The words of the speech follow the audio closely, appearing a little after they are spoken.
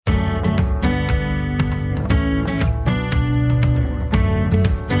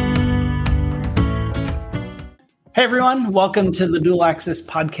Hey everyone, welcome to the Dual Access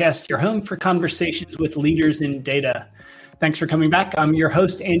Podcast, your home for conversations with leaders in data. Thanks for coming back. I'm your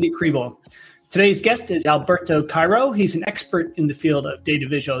host, Andy Kriebel. Today's guest is Alberto Cairo. He's an expert in the field of data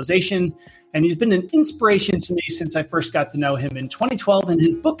visualization, and he's been an inspiration to me since I first got to know him in 2012, and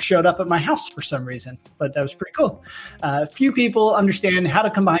his book showed up at my house for some reason, but that was pretty cool. Few people understand how to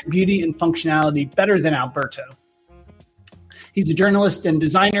combine beauty and functionality better than Alberto. He's a journalist and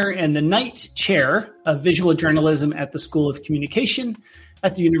designer and the Knight Chair of Visual Journalism at the School of Communication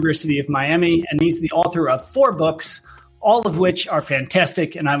at the University of Miami. And he's the author of 4 books, all of which are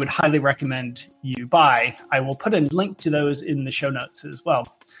fantastic, and I would highly recommend you buy. I will put a link to those in the show notes as well.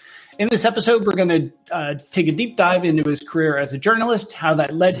 In this episode, we're going to take a deep dive into his career as a journalist, how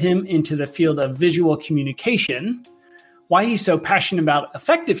that led him into the field of visual communication, why he's so passionate about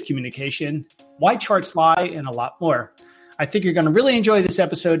effective communication, why charts lie, and a lot more. I think you're going to really enjoy this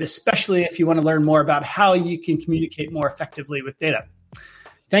episode, especially if you want to learn more about how you can communicate more effectively with data.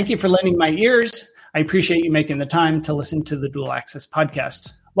 Thank you for lending my ears. I appreciate you making the time to listen to the Dual Access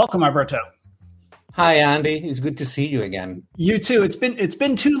Podcast. Welcome, Alberto. Hi, Andy. It's good to see you again. You too. It's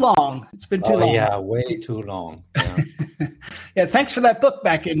been too long. It's been too long. Yeah, way too long. Yeah. Yeah. Thanks for that book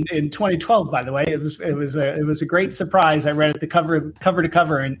back in 2012. By the way, it was a great surprise. I read it cover to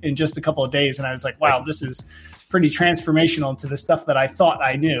cover in just a couple of days, and I was like, wow, this is pretty transformational to the stuff that I thought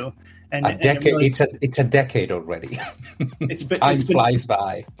I knew. And a decade. And it's a decade already. Time flies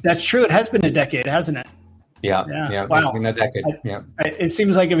by. That's true. It has been a decade, hasn't it? Yeah. Wow. It's been a decade. It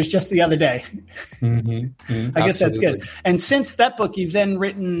seems like it was just the other day. I guess that's good. And since that book, you've then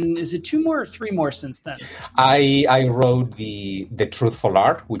written, is it 2 more or 3 more since then? I wrote the Truthful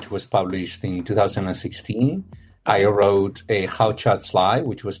Art, which was published in 2016. I wrote How Charts Lie,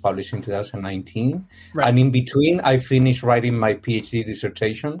 which was published in 2019. Right. And in between, I finished writing my PhD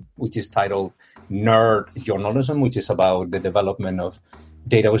dissertation, which is titled Nerd Journalism, which is about the development of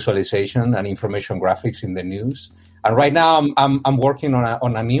data visualization and information graphics in the news. And right now, I'm working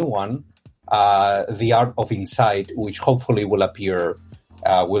on a new one, The Art of Insight, which hopefully will appear,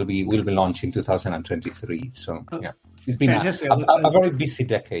 will be launched in 2023. So, yeah. It's been a very busy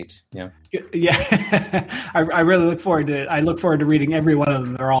decade. Yeah. I really look forward to reading every one of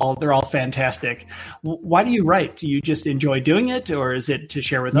them. They're all fantastic. Why do you write? Do you just enjoy doing it, or is it to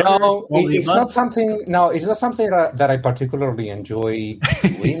share with others? No, it's not something that I particularly enjoy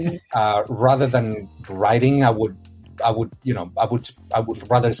doing. Rather than writing, I would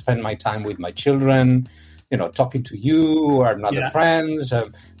rather spend my time with my children, talking to you or other friends.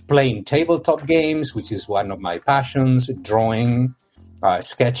 Playing tabletop games, which is one of my passions, drawing,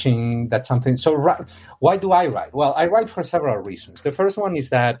 sketching, that's something. So why do I write? Well, I write for several reasons. The first one is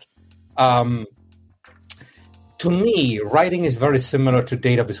that, to me, writing is very similar to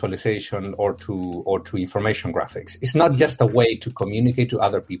data visualization or to information graphics. It's not just a way to communicate to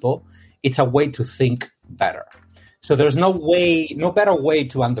other people. It's a way to think better. So there's no better way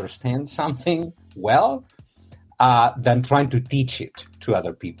to understand something well than trying to teach it to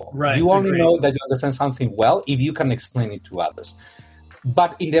other people. Right, you only know that you understand something well if you can explain it to others.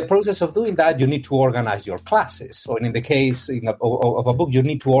 But in the process of doing that, you need to organize your classes. Or in the case of a book, you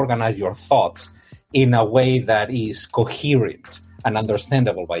need to organize your thoughts in a way that is coherent and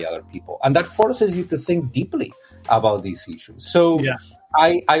understandable by other people. And that forces you to think deeply about these issues. So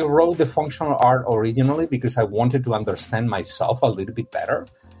I wrote the functional art originally because I wanted to understand myself a little bit better.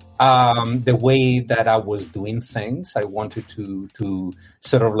 The way that I was doing things, I wanted to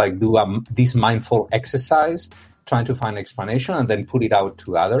sort of like do this mindful exercise, trying to find explanation and then put it out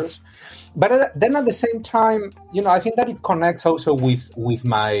to others. But then at the same time, I think that it connects also with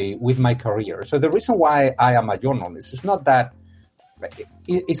my career. So the reason why I am a journalist is not that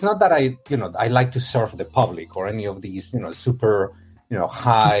I like to serve the public or any of these super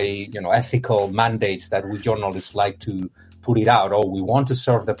high ethical mandates that we journalists like to put it out. Oh, we want to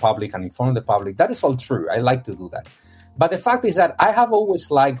serve the public and inform the public. That is all true. I like to do that. But the fact is that I have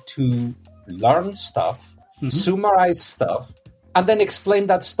always liked to learn stuff, summarize stuff, and then explain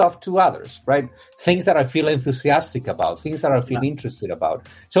that stuff to others, right? Things that I feel enthusiastic about, things that I feel interested about.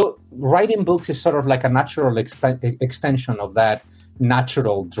 So writing books is sort of like a natural extension of that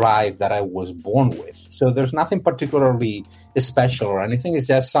natural drive that I was born with. So there's nothing particularly special or anything. It's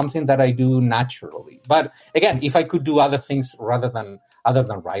just something that I do naturally. But again, if I could do other things other than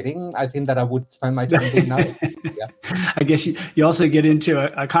writing, I think that I would spend my time doing that. Yeah. I guess you also get into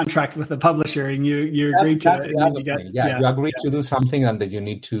a contract with the publisher, and you agree to it. You agree to do something, and that you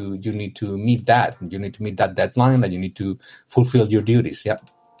need to meet that. You need to meet that deadline, and you need to fulfill your duties. Yeah.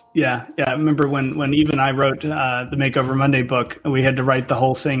 Yeah. I remember when even I wrote the Makeover Monday book, we had to write the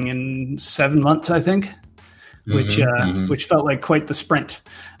whole thing in 7 months, I think. which felt like quite the sprint.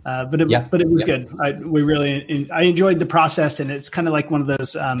 But it was good. I enjoyed the process, and it's kind of like one of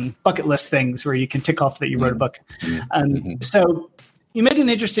those bucket list things where you can tick off that you wrote a book. So you made an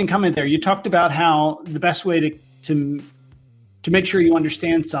interesting comment there. You talked about how the best way to make sure you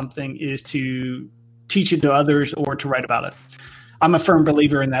understand something is to teach it to others or to write about it. I'm a firm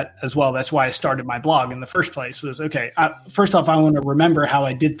believer in that as well. That's why I started my blog in the first place. Was first off, I want to remember how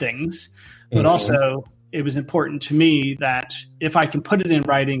I did things, but also it was important to me that if I can put it in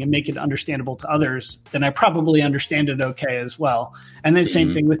writing and make it understandable to others, then I probably understand it okay as well. And then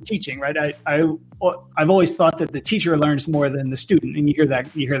same thing with teaching, right? I've always thought that the teacher learns more than the student, and you hear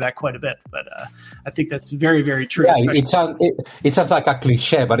that quite a bit. But I think that's very, very true. Yeah, it sounds like a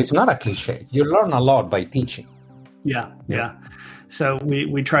cliche, but it's not a cliche. You learn a lot by teaching. Yeah. So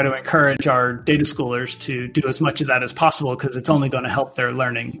we try to encourage our data schoolers to do as much of that as possible because it's only going to help their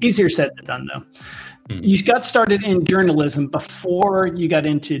learning. Easier said than done, though. You got started in journalism before you got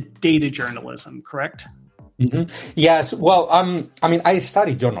into data journalism, correct? Yes. Well, I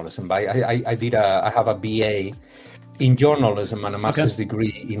studied journalism. I have a BA in journalism and a master's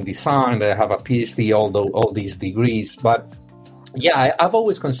degree in design. I have a PhD, all these degrees. But yeah, I've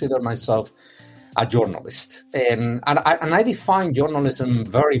always considered myself a journalist, and I define journalism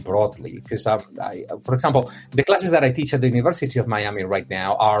very broadly because, for example, the classes that I teach at the University of Miami right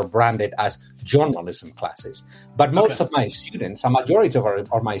now are branded as journalism classes. But most of my students, a majority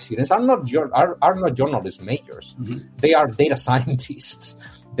of my students, are not journalist majors. They are data scientists,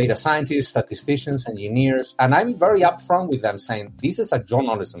 statisticians, engineers, and I'm very upfront with them saying this is a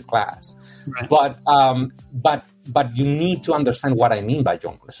journalism class, but you need to understand what I mean by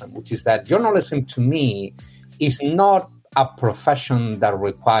journalism, which is that journalism to me is not a profession that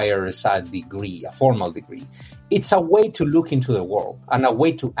requires a degree, a formal degree. It's a way to look into the world and a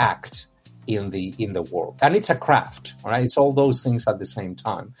way to act in the world. And it's a craft, right? It's all those things at the same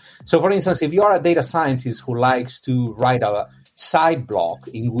time. So for instance, if you are a data scientist who likes to write a side blog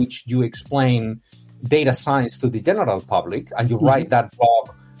in which you explain data science to the general public and you write that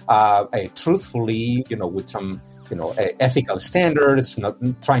blog truthfully, with some ethical standards,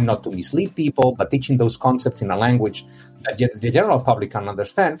 trying not to mislead people, but teaching those concepts in a language that the general public can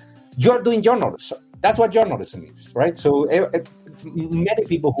understand, you're doing journalism. That's what journalism is, right? So many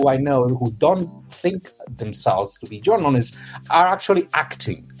people who I know who don't think themselves to be journalists are actually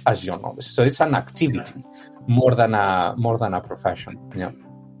acting as journalists. So it's an activity more than a profession. Yeah.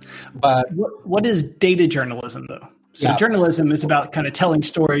 But what is data journalism, though? So journalism is about kind of telling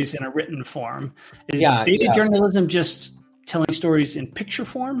stories in a written form. Is data journalism just telling stories in picture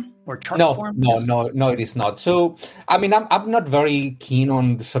form or chart form? No, it is not. So, I'm not very keen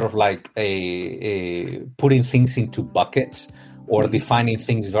on sort of like putting things into buckets or defining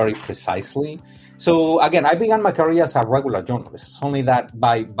things very precisely. So again, I began my career as a regular journalist. It's only that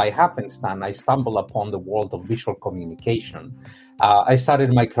by happenstance, I stumbled upon the world of visual communication. I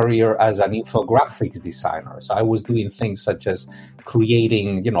started my career as an infographics designer. So I was doing things such as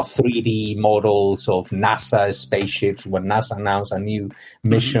creating, 3D models of NASA spaceships. When NASA announced a new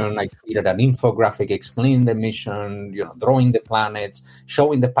mission, I created an infographic explaining the mission, drawing the planets,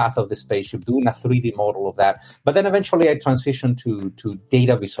 showing the path of the spaceship, doing a 3D model of that. But then eventually I transitioned to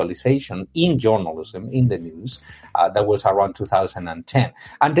data visualization in journalism, in the news. That was around 2010.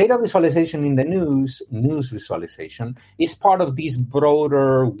 And data visualization in the news visualization, is part of this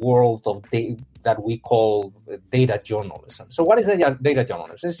broader world of that we call data journalism. So what is data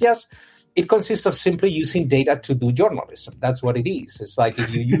journalism? It consists of simply using data to do journalism. That's what it is. It's like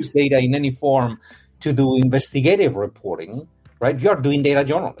if you use data in any form to do investigative reporting, right? You're doing data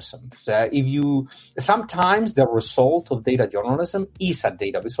journalism. So sometimes the result of data journalism is a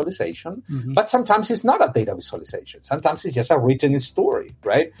data visualization, but sometimes it's not a data visualization. Sometimes it's just a written story,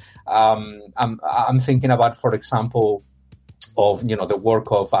 right? I'm thinking about, for example, of the work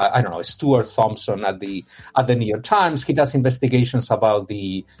of Stuart Thompson at the New York Times. He does investigations about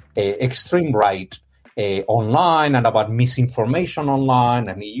the extreme right online and about misinformation online,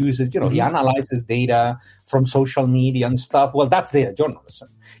 and he uses he analyzes data from social media and stuff. Well, that's data journalism.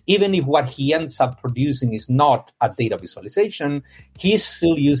 Even if what he ends up producing is not a data visualization, he's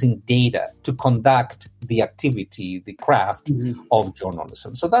still using data to conduct the activity, the craft of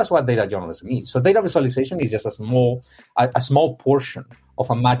journalism. So that's what data journalism is. So data visualization is just a small portion of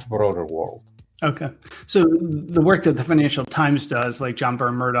a much broader world. Okay. So the work that the Financial Times does, like John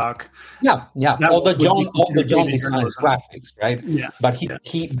Byrne Murdoch. Yeah. Although John designs graphics, right? Yeah. But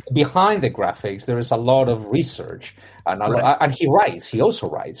he behind the graphics, there is a lot of research and and he writes. He also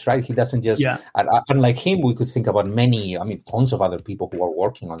writes, right? He doesn't just. Unlike him, we could think about tons of other people who are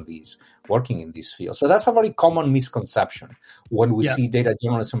working in this field. So that's a very common misconception when we see data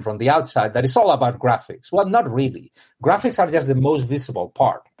journalism from the outside, that it's all about graphics. Well, not really. Graphics are just the most visible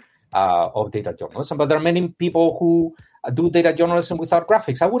part of data journalism, but there are many people who do data journalism without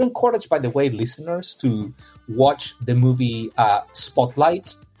graphics. I would encourage, by the way, listeners to watch the movie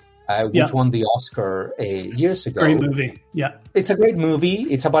Spotlight, which won the Oscar years ago. Great movie. Yeah, it's a great movie.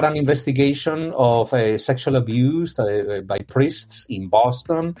 It's about an investigation of sexual abuse by priests in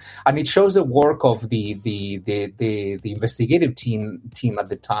Boston, and it shows the work of the investigative team at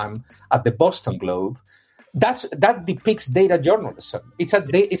the time at the Boston Globe. That depicts data journalism. It's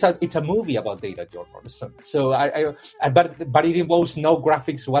a movie about data journalism. So but it involves no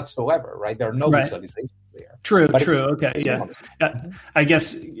graphics whatsoever, right? There are no visualizations there. True. Okay, yeah. I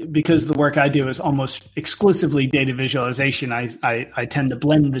guess because the work I do is almost exclusively data visualization, I tend to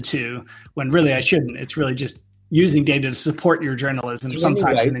blend the two when really I shouldn't. It's really just using data to support your journalism.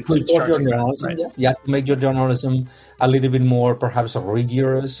 Sometimes it includes charts. To make your journalism a little bit more perhaps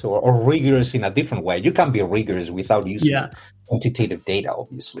rigorous or rigorous in a different way. You can be rigorous without using quantitative data,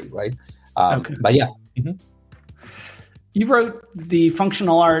 obviously, right? But yeah. Mm-hmm. You wrote the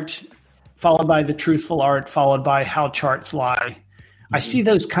functional art, followed by the truthful art, followed by how charts lie. Mm-hmm. I see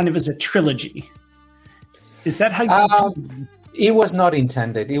those kind of as a trilogy. Is that how you It was not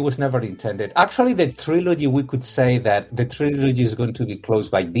intended. It was never intended. Actually, the trilogy, we could say that the trilogy is going to be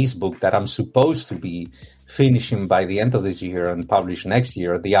closed by this book that I'm supposed to be finishing by the end of this year and publish next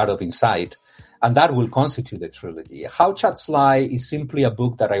year, The Art of Insight. And that will constitute the trilogy. How Charts Lie is simply a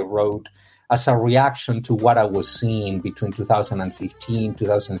book that I wrote as a reaction to what I was seeing between 2015,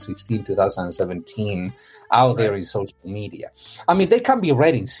 2016, 2017 out there in social media. I mean, they can be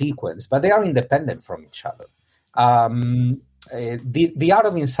read in sequence, but they are independent from each other. The Art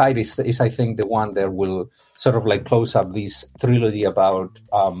of Insight is I think the one that will sort of like close up this trilogy about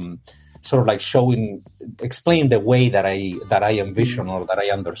sort of like explain the way that I envision or that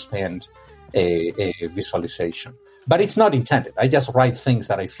I understand a visualization. But it's not intended. I just write things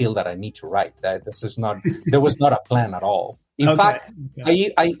that I feel that I need to write. There was not a plan at all. In fact,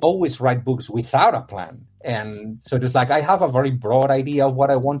 I always write books without a plan. And so it's like I have a very broad idea of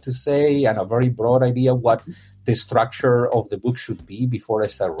what I want to say and a very broad idea of what the structure of the book should be before I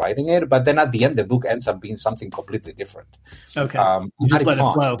start writing it. But then at the end, the book ends up being something completely different. Okay. You just let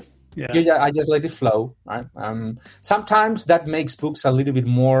it flow. Yeah, I just let it flow. Right? Sometimes that makes books a little bit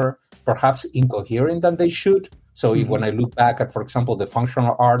more perhaps incoherent than they should. So when I look back at, for example, the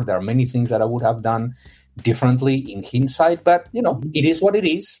functional art, there are many things that I would have done differently in hindsight, but it is what it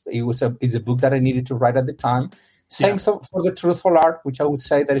is. It's a book that I needed to write at the time. Same for the truthful art, which I would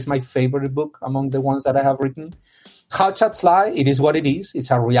say that is my favorite book among the ones that I have written. How Charts Lie, it is what it is.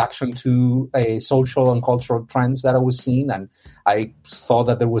 It's a reaction to social and cultural trends that I was seeing, and I thought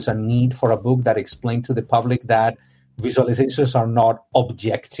that there was a need for a book that explained to the public that visualizations are not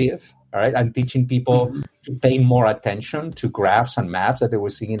objective. All right, I'm teaching people to pay more attention to graphs and maps that they were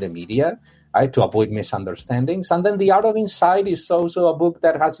seeing in the media, right, to avoid misunderstandings. And then The Art of Insight is also a book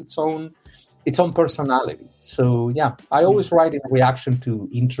that has its own personality. So yeah, I always write in reaction to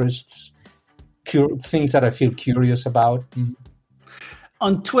interests, things that I feel curious about. Mm-hmm.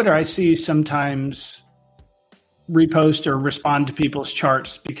 On Twitter, I see sometimes repost or respond to people's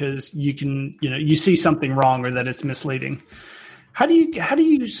charts because you see something wrong or that it's misleading. How do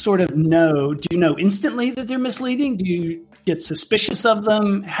you sort of know? Do you know instantly that they're misleading? Do you get suspicious of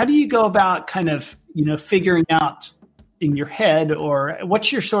them? How do you go about kind of, figuring out in your head, or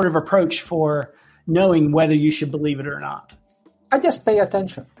what's your sort of approach for knowing whether you should believe it or not? I just pay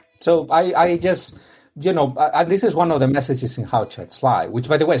attention. So I just, and this is one of the messages in How Charts Lie, which,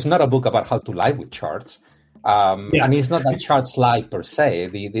 by the way, is not a book about how to lie with charts. And it's not that charts lie per se.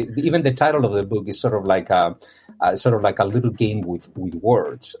 Even the title of the book is sort of like a little game with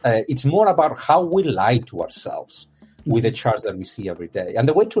words. It's more about how we lie to ourselves with the charts that we see every day. And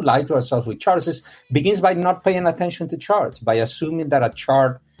the way to lie to ourselves with charts begins by not paying attention to charts, by assuming that a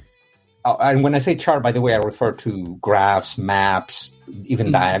chart, and when I say chart, by the way, I refer to graphs, maps,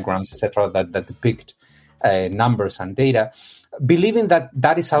 even diagrams, etc., that depict numbers and data. Believing that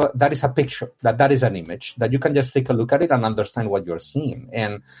is a picture, that is an image, that you can just take a look at it and understand what you're seeing.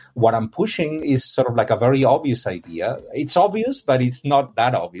 And what I'm pushing is sort of like a very obvious idea. It's obvious, but it's not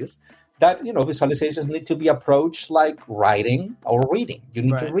that obvious, that, visualizations need to be approached like writing or reading. You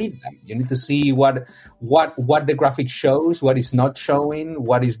need to read them. You need to see what the graphic shows, what is not showing,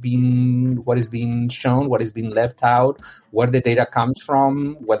 what is being shown, what is being left out, where the data comes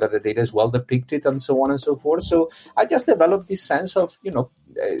from, whether the data is well depicted, and so on and so forth. So I just developed this sense of,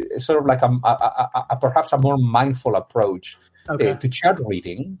 sort of like a perhaps a more mindful approach to chart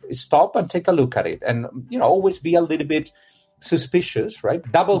reading. Stop and take a look at it, and always be a little bit suspicious, right?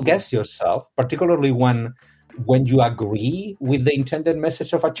 Double guess yourself, particularly when you agree with the intended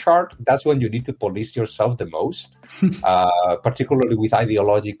message of a chart. That's when you need to police yourself the most, particularly with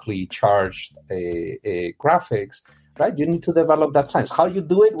ideologically charged graphics, right? You need to develop that sense. How you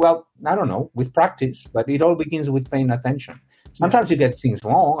do it? Well, I don't know, with practice, but it all begins with paying attention. Sometimes you get things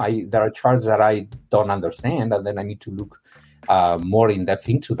wrong. There are charts that I don't understand, and then I need to look more in depth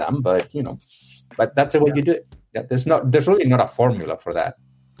into them. But that's the way you do it. Yeah, there's really not a formula for that.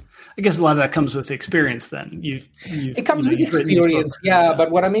 I guess a lot of that comes with experience. Then it comes with experience,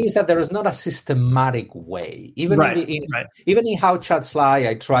 But what I mean is that there is not a systematic way. Even in How Charts Lie,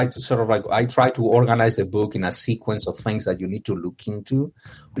 I try to organize the book in a sequence of things that you need to look into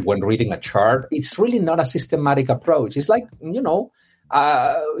when reading a chart. It's really not a systematic approach. It's like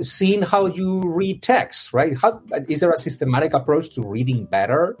seeing how you read text, right? Is there a systematic approach to reading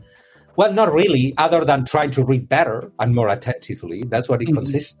better? Well, not really, other than trying to read better and more attentively. That's what it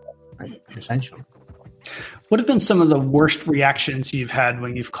consists of, right? Essentially. What have been some of the worst reactions you've had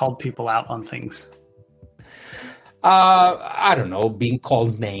when you've called people out on things? I don't know, being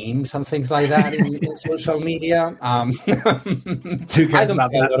called names and things like that in social media. I don't pay a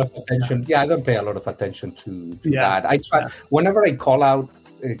lot of attention. I don't pay a lot of attention to that. I try whenever I call out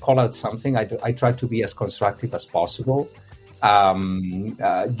something. I try to be as constructive as possible.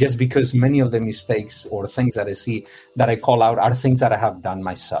 Just because many of the mistakes or things that I see that I call out are things that I have done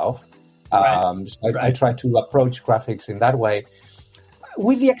myself. I try to approach graphics in that way,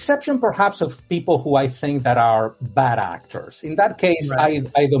 with the exception perhaps of people who I think that are bad actors. In that case, I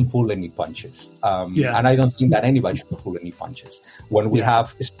don't pull any punches. And I don't think that anybody should pull any punches when we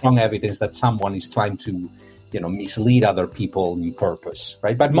have strong evidence that someone is trying to mislead other people on purpose,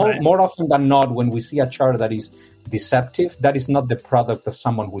 right? But more often than not, when we see a chart that is deceptive, that is not the product of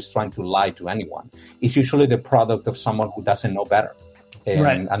someone who's trying to lie to anyone. It's usually the product of someone who doesn't know better.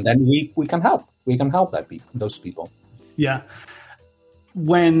 And then we can help. We can help those people. Yeah.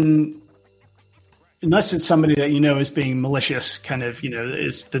 Unless it's somebody that is being malicious, kind of,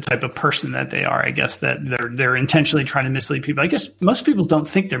 is the type of person that they are, I guess, that they're intentionally trying to mislead people. I guess most people don't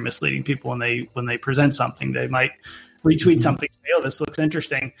think they're misleading people when they present something. They might retweet something, say, "Oh, this looks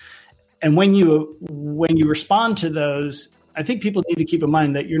interesting." And when you respond to those, I think people need to keep in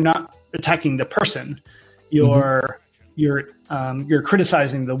mind that you're not attacking the person. You're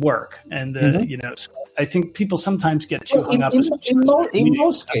criticizing the work, and so I think people sometimes get too hung up. In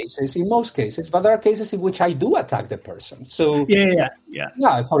most cases, but there are cases in which I do attack the person. So yeah.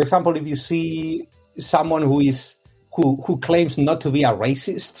 For example, if you see someone who claims not to be a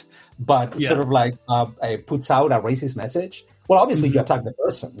racist, but sort of like puts out a racist message, well, obviously you attack the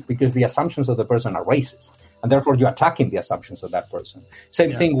person because the assumptions of the person are racist, and therefore you're attacking the assumptions of that person.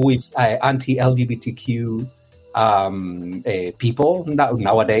 Same thing with anti-LGBTQ people.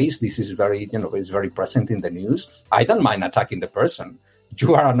 Nowadays, this is very, is very present in the news. I don't mind attacking the person.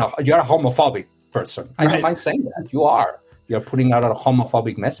 You're a homophobic person. I don't mind saying that. You're putting out a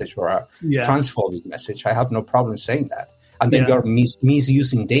homophobic message or a transphobic message. I have no problem saying that. And then you're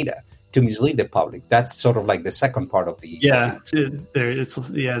misusing data to mislead the public. That's sort of like the second part of the they're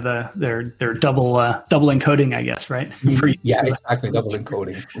double encoding, I guess, right? Exactly, double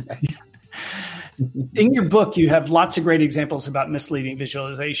encoding. In your book, you have lots of great examples about misleading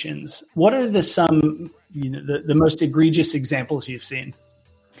visualizations. What are the most egregious examples you've seen?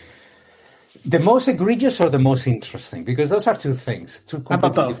 The most egregious or the most interesting? Because those are two things, two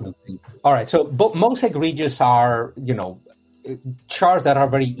completely different things. All right, so most egregious are, charts that are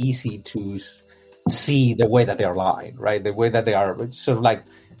very easy to see the way that they are lying, right? The way that they are sort of like,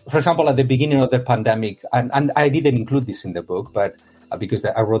 for example, at the beginning of the pandemic, and I didn't include this in the book, but because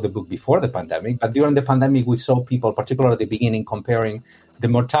I wrote the book before the pandemic, but during the pandemic, we saw people, particularly at the beginning, comparing the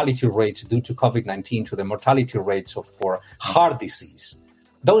mortality rates due to COVID-19 to the mortality rates for heart disease.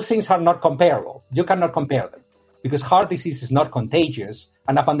 Those things are not comparable. You cannot compare them because heart disease is not contagious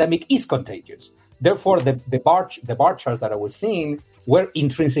and a pandemic is contagious. Therefore, the bar charts that I was seeing were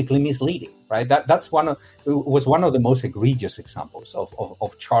intrinsically misleading, right? Was one of the most egregious examples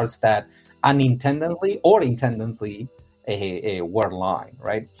of charts that unintentionally or intentionally were lying,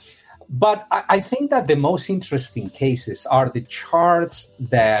 right? But I think that the most interesting cases are the charts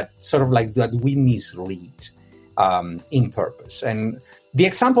that sort of like that we misread in purpose. And the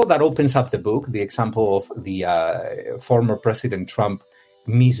example that opens up the book, the example of the former President Trump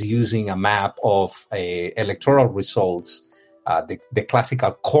misusing a map of electoral results, the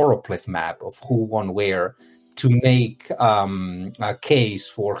classical choropleth map of who won where, to make a case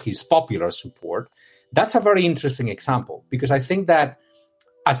for his popular support. That's a very interesting example, because I think that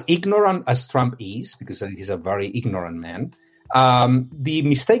as ignorant as Trump is, because he's a very ignorant man, the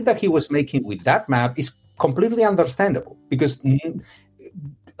mistake that he was making with that map is completely understandable, because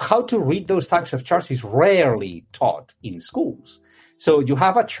how to read those types of charts is rarely taught in schools. So you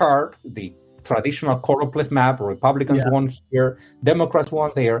have a chart, the traditional choropleth map, Republicans won here, Democrats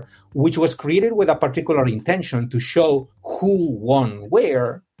won there, which was created with a particular intention to show who won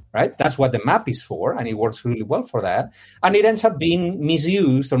where, right? That's what the map is for, and it works really well for that. And it ends up being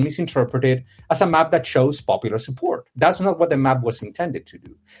misused or misinterpreted as a map that shows popular support. That's not what the map was intended to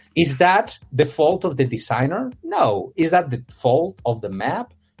do. Is that the fault of the designer? No. Is that the fault of the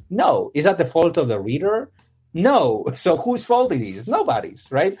map? No. Is that the fault of the reader? No. So whose fault it is? Nobody's,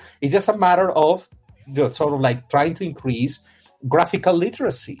 right? It's just a matter of sort of like trying to increase graphical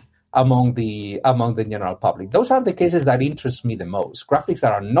literacy among the general public. Those are the cases that interest me the most. Graphics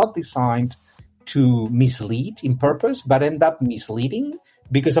that are not designed to mislead in purpose, but end up misleading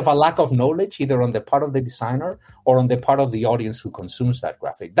because of a lack of knowledge, either on the part of the designer or on the part of the audience who consumes that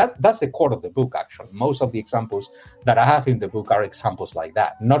graphic. That's the core of the book, actually. Most of the examples that I have in the book are examples like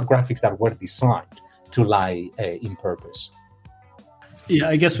that, not graphics that were designed to lie in purpose. Yeah,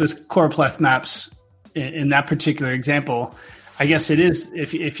 I guess with choropleth maps, in that particular example, I guess it is,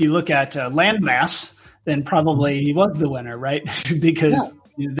 if you look at landmass, then probably he was the winner, right? Because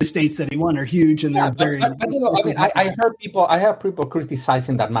the states that he won are huge, and they're very. But, you know, I mean, I have people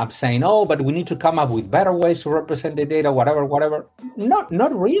criticizing that map, saying, "Oh, but we need to come up with better ways to represent the data, whatever." Not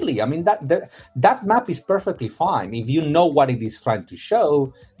really. I mean, that map is perfectly fine if you know what it is trying to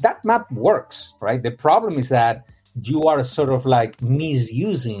show. That map works, right? The problem is that you are sort of like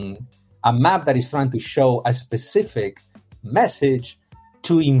misusing a map that is trying to show a specific message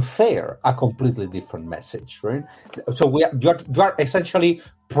to infer a completely different message, right? So you are essentially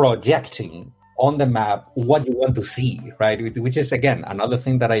projecting on the map what you want to see, right? Which is, again, another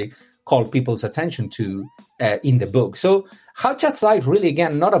thing that I call people's attention to in the book. So How Charts Lie, really,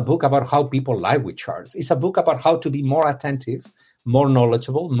 again, not a book about how people lie with charts. It's a book about how to be more attentive, more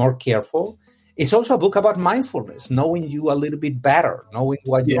knowledgeable, more careful. It's also a book about mindfulness, knowing you a little bit better, knowing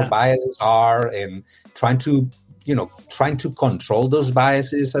what your biases are, and trying to control those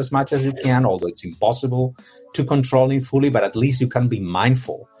biases as much as you can, although it's impossible to control them fully, but at least you can be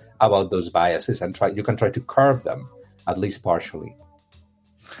mindful about those biases and you can try to curb them, at least partially.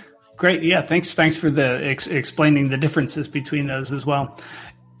 Great. Yeah. Thanks for the explaining the differences between those as well.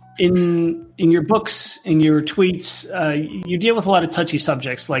 In your books, in your tweets, you deal with a lot of touchy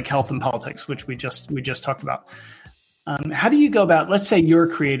subjects like health and politics, which we just talked about. How do you go about, let's say you're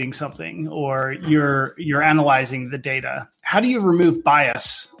creating something or you're analyzing the data. How do you remove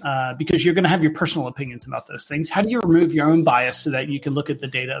bias? Because you're going to have your personal opinions about those things. How do you remove your own bias so that you can look at the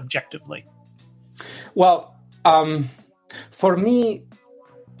data objectively? Well, for me,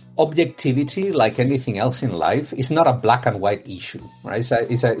 objectivity, like anything else in life, is not a black and white issue, right?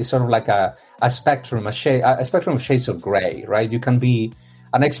 It's sort of like a spectrum, a spectrum of shades of gray, right? You can be.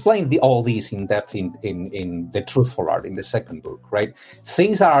 And I explain all these in depth in The Truthful Art, in the second book, right?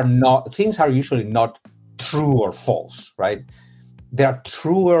 Things are usually not true or false, right? They are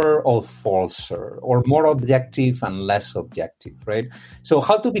truer or falser, or more objective and less objective, right? So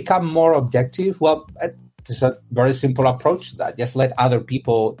how to become more objective? Well, it's a very simple approach to that. Just let other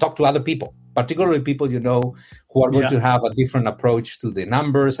people talk to other people, particularly people you know who are going to have a different approach to the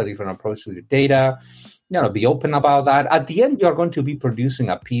numbers, a different approach to the data. Be open about that. At the end, you're going to be producing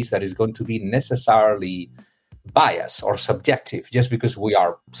a piece that is going to be necessarily biased or subjective, just because we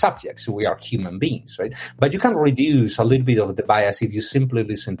are subjects, we are human beings, right? But you can reduce a little bit of the bias if you simply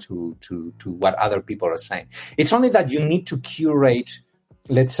listen to what other people are saying. It's only that you need to curate,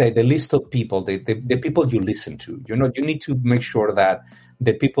 let's say, the list of people, the people you listen to. You need to make sure that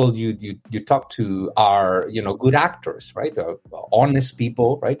the people you talk to are, good actors, right? Honest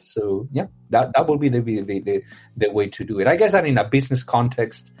people, right? So that will be the way to do it. I guess that in a business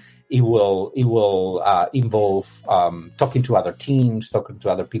context, it will involve talking to other teams, talking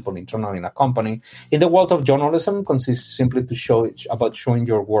to other people internally in a company. In the world of journalism, consists simply about showing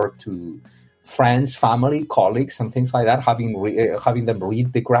your work to friends, family, colleagues, and things like that, having them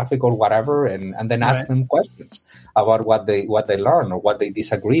read the graphic or whatever, and then ask them questions about what they learn or what they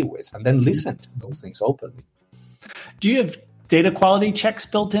disagree with, and then listen to those things openly. Do you have data quality checks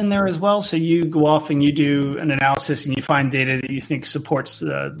built in there as well? So you go off and you do an analysis and you find data that you think supports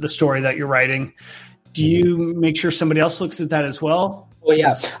the story that you're writing. Do you make sure somebody else looks at that as well? Well,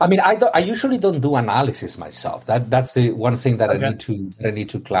 yeah. I mean, I usually don't do analysis myself. That's the one thing that I need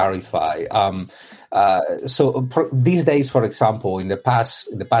to clarify. These days, for example, in the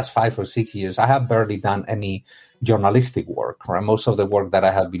past 5 or 6 years, I have barely done any journalistic work. Right? Most of the work that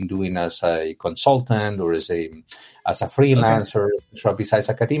I have been doing as a consultant or as a freelancer, besides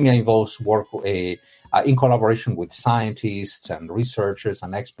academia, involves work in collaboration with scientists and researchers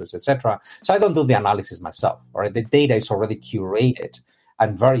and experts, etc. So I don't do the analysis myself. Right? The data is already curated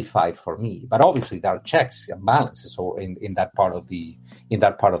and verified for me, but obviously there are checks and balances in that part of the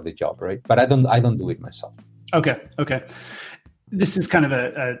job, right? But I don't do it myself. Okay. This is kind of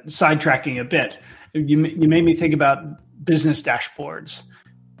a sidetracking a bit. You made me think about business dashboards.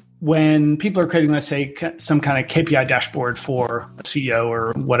 When people are creating, let's say, some kind of KPI dashboard for a CEO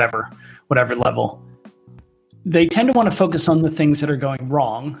or whatever level, they tend to want to focus on the things that are going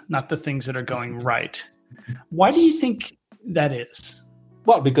wrong, not the things that are going right. Why do you think that is?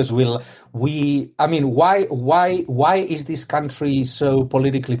 Well, because why is this country so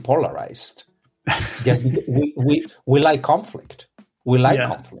politically polarized? Just we like conflict. We like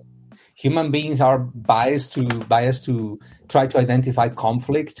conflict. Human beings are biased to try to identify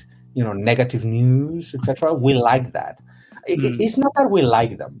conflict, negative news, etc. We like that. It's not that we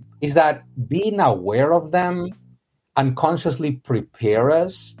like them. It's that being aware of them unconsciously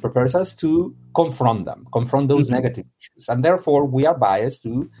prepares us to confront those negative issues. And therefore, we are biased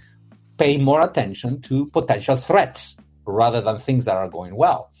to pay more attention to potential threats rather than things that are going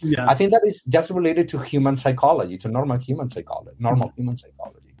well. Yeah. I think that is just related to human psychology, to normal human psychology.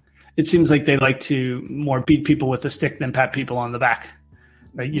 It seems like they like to more beat people with a stick than pat people on the back.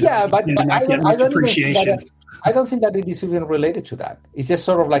 Right? But I don't think that it is even related to that. It's just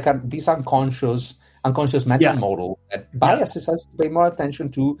sort of like this unconscious mental model that biases us to pay more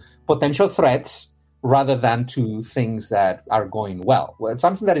attention to potential threats rather than to things that are going well. Well,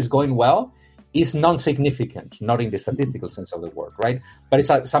 something that is going well is non-significant, not in the statistical sense of the word, right? But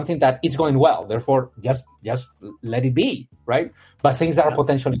it's something that it's going well. Therefore, just let it be, right? But things that are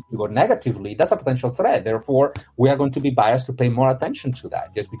potentially to go negatively, that's a potential threat. Therefore, we are going to be biased to pay more attention to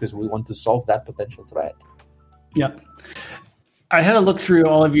that just because we want to solve that potential threat. Yeah. I had a look through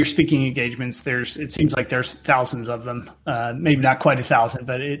all of your speaking engagements. It seems like there's thousands of them, maybe not quite 1,000,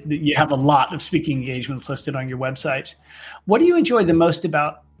 but you have a lot of speaking engagements listed on your website. What do you enjoy the most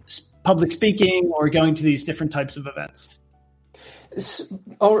about public speaking or going to these different types of events?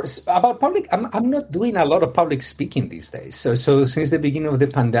 Or about public, I'm not doing a lot of public speaking these days. So since the beginning of the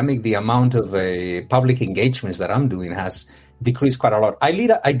pandemic, the amount of public engagements that I'm doing has decreased quite a lot. I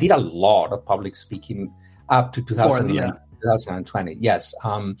did a lot of public speaking up to 2020. Yes,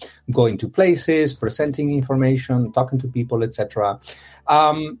 going to places, presenting information, talking to people, etc.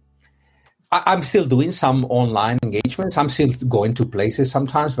 I'm still doing some online engagements. I'm still going to places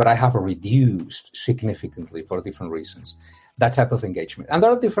sometimes, but I have reduced significantly for different reasons, that type of engagement. And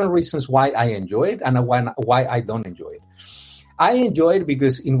there are different reasons why I enjoy it and why I don't enjoy it. I enjoy it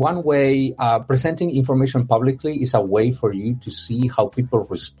because in one way, presenting information publicly is a way for you to see how people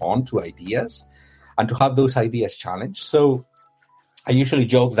respond to ideas and to have those ideas challenged. So I usually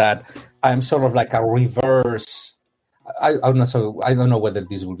joke that I'm sort of like a reverse. I don't know whether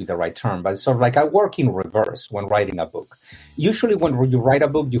this will be the right term, but it's sort of like I work in reverse when writing a book. Usually when you write a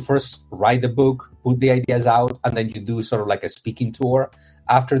book, you first write the book, put the ideas out, and then you do sort of like a speaking tour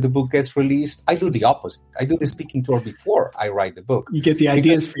after the book gets released. I do the opposite. I do the speaking tour before I write the book. You get the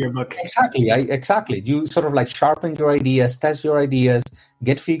ideas for your book. Exactly. You sort of like sharpen your ideas, test your ideas,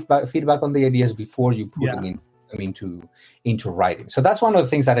 get feedback on the ideas before you put them into writing. So that's one of the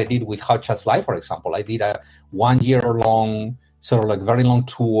things that I did with How Chats Live, for example. I did a 1 year long, sort of like very long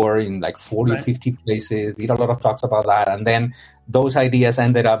tour in like 40, 50 places, did a lot of talks about that. And then those ideas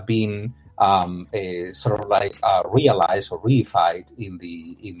ended up being sort of like realized or reified in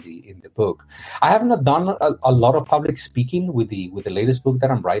the book. I have not done a lot of public speaking with the latest book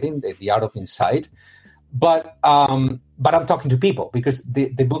that I'm writing, The Art of Insight. But I'm talking to people because the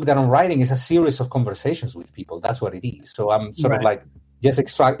book that I'm writing is a series of conversations with people. That's what it is. So I'm sort of like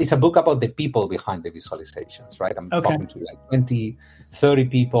it's a book about the people behind the visualizations, right? I'm talking to like 20, 30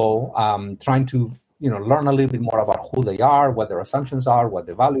 people, trying to, learn a little bit more about who they are, what their assumptions are, what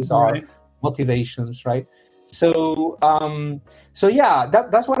their values are, motivations, right? So yeah,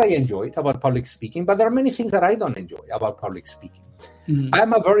 that's what I enjoyed about public speaking. But there are many things that I don't enjoy about public speaking.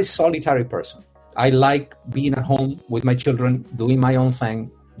 I'm a very solitary person. I like being at home with my children, doing my own thing,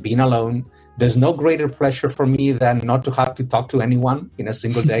 being alone. There's no greater pleasure for me than not to have to talk to anyone in a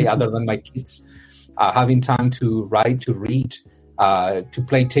single day other than my kids. Having time to write, to read, to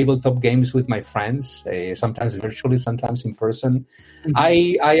play tabletop games with my friends, sometimes virtually, sometimes in person.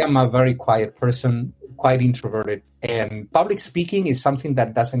 I am a very quiet person, quite introverted, and public speaking is something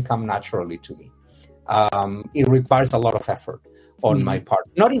that doesn't come naturally to me. It requires a lot of effort on my part,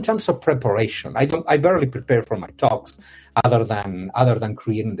 not in terms of preparation. I barely prepare for my talks other than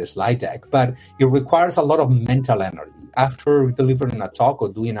creating the slide deck, but it requires a lot of mental energy. After delivering a talk or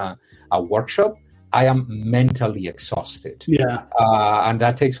doing a workshop, I am mentally exhausted. Yeah. And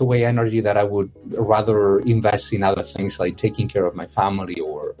that takes away energy that I would rather invest in other things like taking care of my family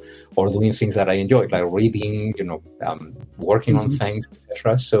or doing things that I enjoy, like reading, working on things,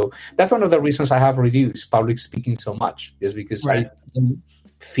 etc. So that's one of the reasons I have reduced public speaking so much, is because I didn't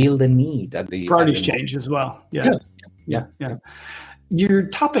feel the need at the priorities change as well. Yeah. Your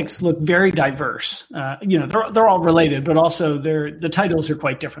topics look very diverse. They're all related, but also the titles are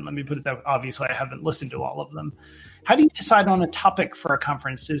quite different. Let me put it that way. Obviously, I haven't listened to all of them. How do you decide on a topic for a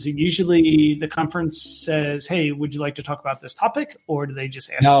conference? Is it usually the conference says, "Hey, would you like to talk about this topic?" Or do they just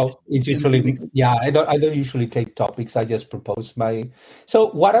ask? No, it's usually I don't usually take topics. I just propose so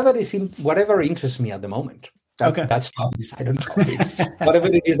whatever interests me at the moment. That's how I decide on topics. Whatever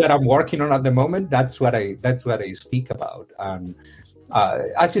it is that I'm working on at the moment, that's what I speak about. And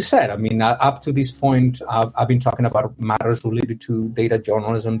as you said, I mean, up to this point, I've been talking about matters related to data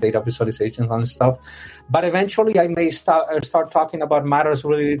journalism, data visualizations and stuff. But eventually I may start talking about matters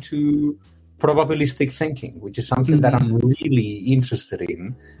related to probabilistic thinking, which is something that I'm really interested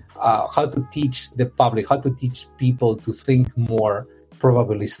in. How to teach the public, how to teach people to think more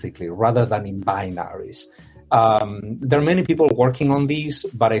probabilistically rather than in binaries. There are many people working on these,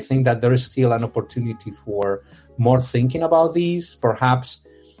 but I think that there is still an opportunity for more thinking about these, perhaps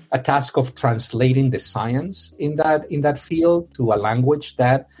a task of translating the science in that field to a language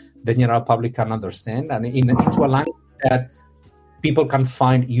that the general public can understand, and into a language that people can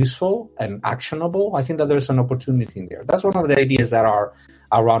find useful and actionable. I think that there's an opportunity in there. That's one of the ideas that are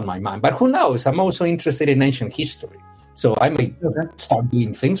around my mind. But who knows? I'm also interested in ancient history. So I may start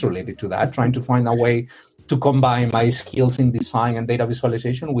doing things related to that, trying to find a way to combine my skills in design and data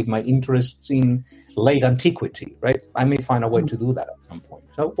visualization with my interests in late antiquity, right? I may find a way to do that at some point.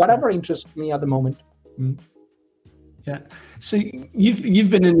 So whatever interests me at the moment. Yeah. So you've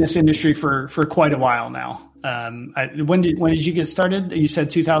been in this industry for quite a while now. When did you get started? You said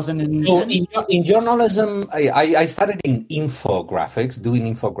 2010? So in journalism, I started in infographics, doing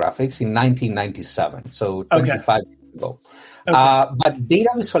infographics in 1997. So 25 years ago. But data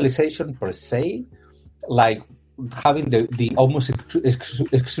visualization per se, like having the almost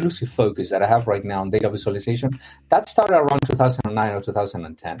exclusive focus that I have right now on data visualization, that started around 2009 or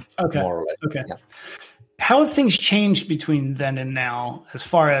 2010, more or less. Okay. Yeah. How have things changed between then and now, as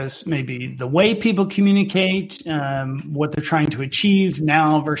far as maybe the way people communicate, what they're trying to achieve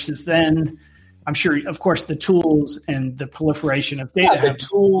now versus then? I'm sure, of course, the tools and the proliferation of data. Yeah, the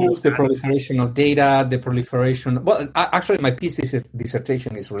tools, the proliferation of data, the proliferation. Well, actually, my thesis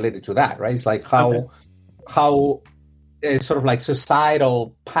dissertation is related to that, right? It's like how sort of like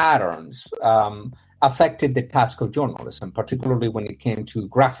societal patterns affected the task of journalism, particularly when it came to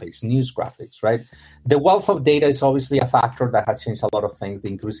graphics, news graphics, right? The wealth of data is obviously a factor that has changed a lot of things, the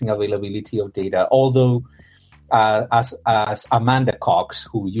increasing availability of data, although as Amanda Cox,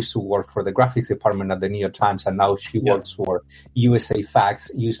 who used to work for the graphics department at the New York Times and now she works for USA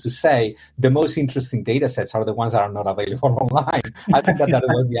Facts, used to say, the most interesting data sets are the ones that are not available online. I think that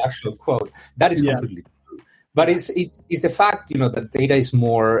was the actual quote. That is completely true. But it's the fact, that data is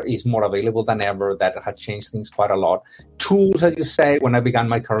more available than ever. That has changed things quite a lot. Tools, as you say, when I began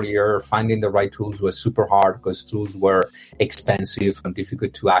my career, finding the right tools was super hard because tools were expensive and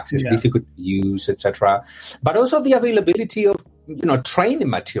difficult to access, difficult to use, etc. But also the availability of training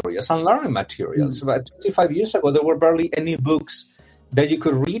materials and learning materials. About 25 years ago, there were barely any books that you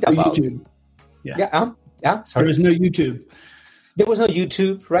could read about. YouTube. Sorry. There was no YouTube. There was no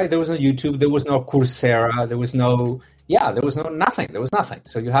YouTube, right? There was no YouTube. There was no Coursera. There was nothing. There was nothing.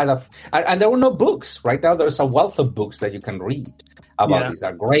 So you had and there were no books. Right now, there's a wealth of books that you can read about these.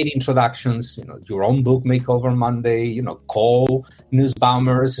 There are great introductions. Your own book, Makeover Monday. Call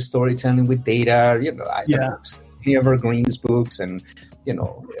Newsbombers, Storytelling with Data. Evergreens books, and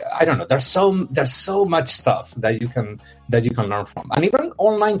I don't know. There's so much stuff that you can learn from, and even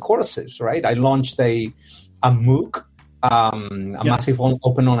online courses, right? I launched a a MOOC, massive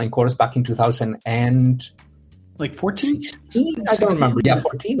open online course back in 2000 and like 14? 16? I don't remember. Yeah,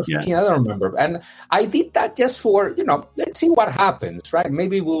 14 or 15, I don't remember. And I did that just for, let's see what happens, right?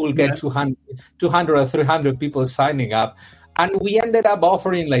 Maybe we will get 200 or 300 people signing up. And we ended up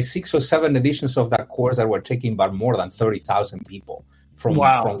offering like 6 or 7 editions of that course that were taken by more than 30,000 people from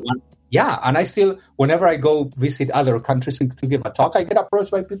one. Yeah, and I still, whenever I go visit other countries to give a talk, I get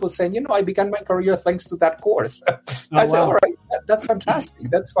approached by people saying, I began my career thanks to that course. I say, all right, that's fantastic.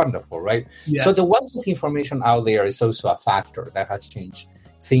 That's wonderful, right? Yeah. So the wealth of information out there is also a factor that has changed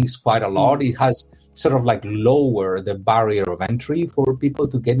things quite a lot. It has sort of like lowered the barrier of entry for people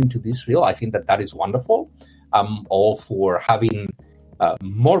to get into this field. I think that is wonderful. I'm all for having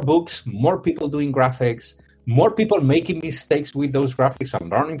more books, more people doing graphics, more people making mistakes with those graphics and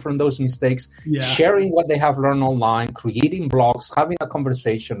learning from those mistakes, sharing what they have learned online, creating blogs, having a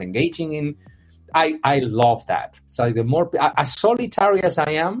conversation, engaging in. I love that. So the more, as solitary as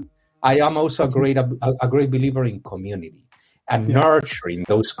I am also a great believer in community and nurturing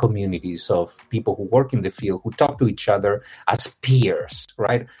those communities of people who work in the field, who talk to each other as peers,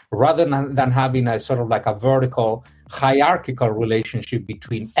 right? Rather than having a sort of like a vertical hierarchical relationship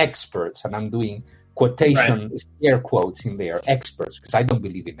between experts, and I'm doing air quotes in there, experts, because I don't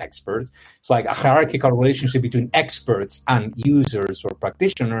believe in experts. It's like a hierarchical relationship between experts and users or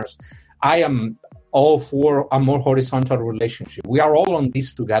practitioners. I am all for a more horizontal relationship. We are all on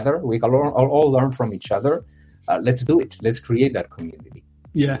this together. We can all learn from each other. Let's do it. Let's create that community.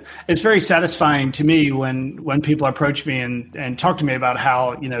 Yeah, it's very satisfying to me when people approach me and talk to me about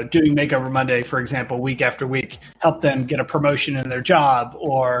how, doing Makeover Monday, for example, week after week, help them get a promotion in their job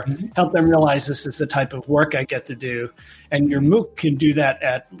or help them realize this is the type of work I get to do. And your MOOC can do that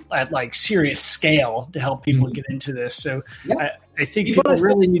at like serious scale to help people get into this. So I think people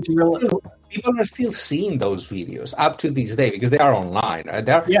really need to realize. People are still seeing those videos up to this day because they are online. Right?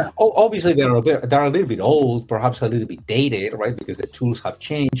 Obviously, they're a little bit old, perhaps a little bit dated, right? Because the tools have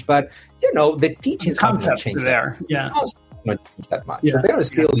changed, but the teachings have not changed. There, not changed that much. So they are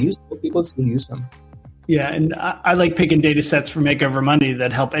still useful. People still use them. Yeah, and I like picking data sets for Makeover Monday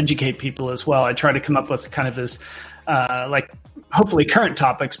that help educate people as well. I try to come up with kind of as hopefully current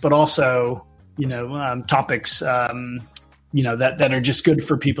topics, but also topics. That are just good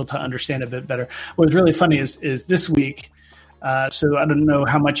for people to understand a bit better. What's really funny is this week. So I don't know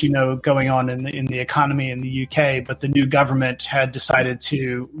how much going on in the economy in the UK, but the new government had decided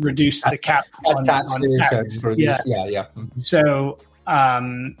to reduce the cap on tax. So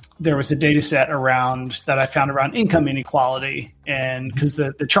there was a data set that I found around income inequality, and because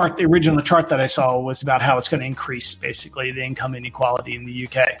the original chart that I saw was about how it's going to increase basically the income inequality in the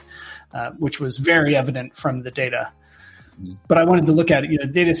UK, which was very evident from the data. But I wanted to look at it. The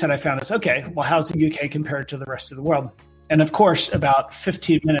data set I found is, okay, well, how's the UK compared to the rest of the world? And of course, about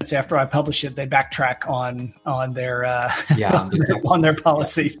 15 minutes after I publish it, they backtrack on their on their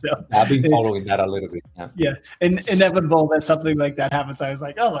policy. So I've been following that a little bit. Yeah, and inevitable that something like that happens. I was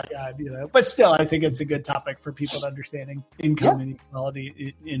like, oh my God, But still, I think it's a good topic for people understanding income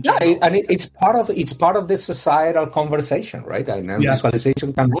inequality in general. And it's part of the societal conversation, right? And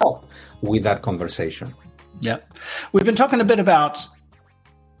visualization can help with that conversation. Yeah. We've been talking a bit about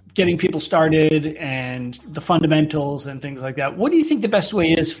getting people started and the fundamentals and things like that. What do you think the best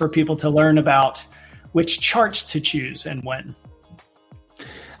way is for people to learn about which charts to choose and when?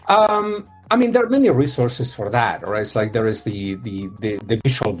 There are many resources for that, right? It's like there is the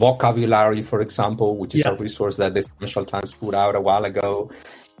visual vocabulary, for example, which is a resource that the Financial Times put out a while ago.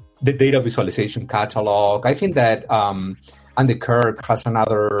 The data visualization catalog. I think that Andy Kirk has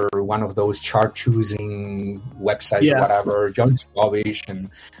another one of those chart choosing websites or whatever. John Scobbish, and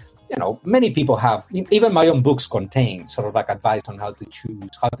many people have. Even my own books contain sort of like advice on how to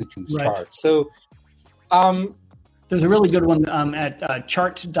choose charts. So there's a really good one at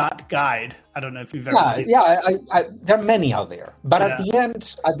chart.guide. I don't know if you've ever seen it. Yeah, there are many out there. But at the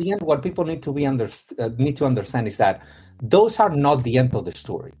end, what people need to understand is that those are not the end of the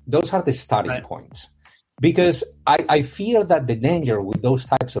story. Those are the starting points. Because I fear that the danger with those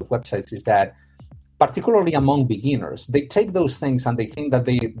types of websites is that, particularly among beginners, they take those things and they think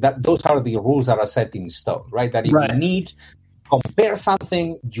that those are the rules that are set in stone, right? That if you need to compare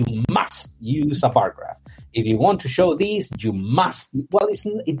something, you must use a bar graph. If you want to show these, you must. Well,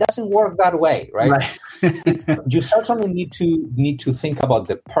 it doesn't work that way, right? You certainly need to think about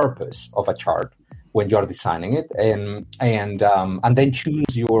the purpose of a chart when you're designing it, and then choose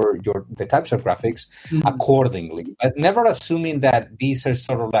the types of graphics accordingly. But never assuming that these are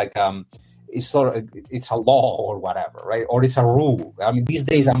sort of like it's a law or whatever, right? Or it's a rule. I mean, these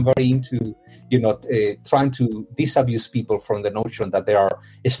days I'm very into, trying to disabuse people from the notion that there are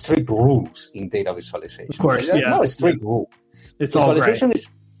strict rules in data visualization. Of course, so not a strict rule. It's visualization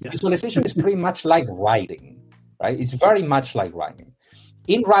visualization is pretty much like writing, right? It's very much like writing.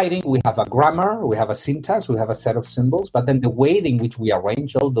 In writing, we have a grammar, we have a syntax, we have a set of symbols, but then the way in which we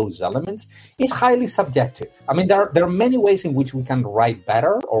arrange all those elements is highly subjective. I mean, there are many ways in which we can write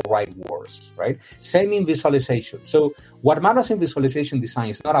better or write worse, right? Same in visualization. So what matters in visualization design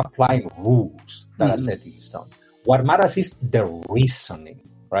is not applying rules that are set in stone. What matters is the reasoning,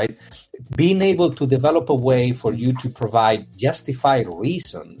 right? Being able to develop a way for you to provide justified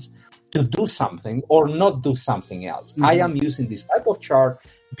reasons to do something or not do something else. I am using this type of chart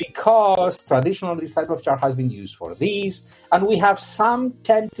because traditionally this type of chart has been used for this, and we have some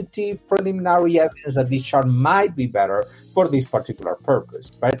tentative preliminary evidence that this chart might be better for this particular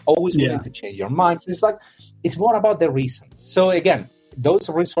purpose, right? Always willing to change your minds. It's more about the reason. So again, those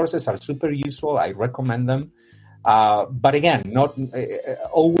resources are super useful. I recommend them. But again, not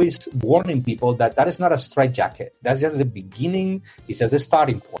always warning people that is not a straitjacket. That's just the beginning. It's just the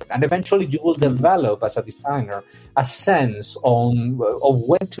starting point, and eventually you will develop as a designer a sense of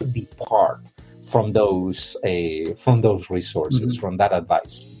when to depart from those resources, from that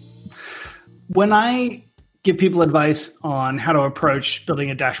advice. When I give people advice on how to approach building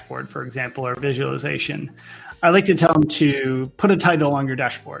a dashboard, for example, or visualization, I like to tell them to put a title on your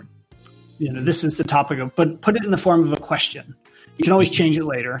dashboard. This is the topic but put it in the form of a question. You can always change it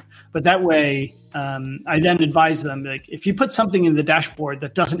later, but that way, I then advise them, like, if you put something in the dashboard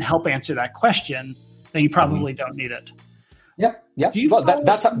that doesn't help answer that question, then you probably don't need it. Yeah. Well,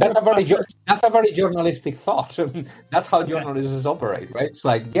 that's a very journalistic thought. That's how journalists operate, right? It's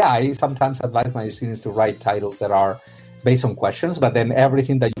like, I sometimes advise my students to write titles that are based on questions, but then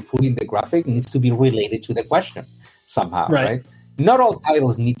everything that you put in the graphic needs to be related to the question somehow, right? Not all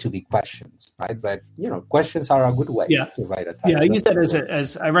titles need to be questions, right? But questions are a good way to write a title. Yeah, I use that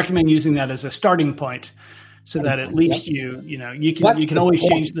as I recommend using that as a starting point, so that at least you can always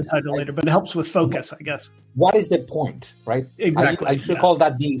change the title later, but it helps with focus, I guess. What is the point, right? Exactly. I should call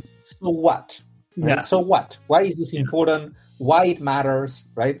that the so what. Right? Yeah. So what? Why is this important? Why it matters,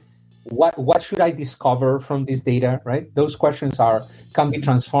 right? What should I discover from this data, right? Those questions can be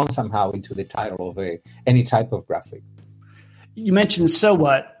transformed somehow into the title of any type of graphic. You mentioned so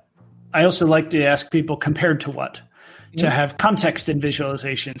what. I also like to ask people compared to what, to have context in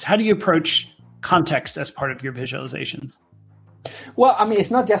visualizations. How do you approach context as part of your visualizations? Well, I mean,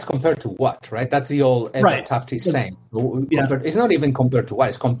 it's not just compared to what, right? That's the old Edward Tufte saying. It's not even compared to what.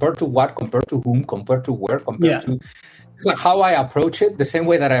 It's compared to what, compared to whom, compared to where, compared to... It's like how I approach it, the same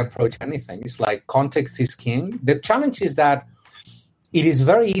way that I approach anything. It's like context is king. The challenge is that it is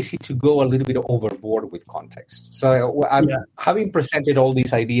very easy to go a little bit overboard with context. So having presented all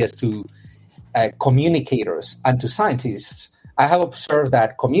these ideas to communicators and to scientists, I have observed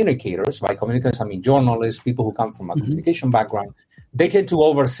that communicators, by communicators I mean journalists, people who come from a communication background, they tend to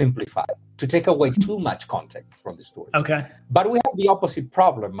oversimplify, to take away too much context from the stories. Okay. But we have the opposite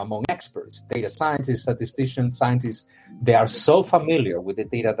problem among experts, data scientists, statisticians, scientists. They are so familiar with the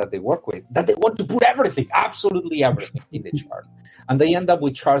data that they work with that they want to put everything, absolutely everything in the chart. And they end up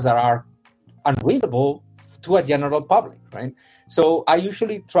with charts that are unreadable to a general public, right? So I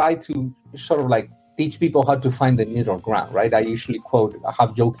usually try to sort of like teach people how to find the middle ground, right? I usually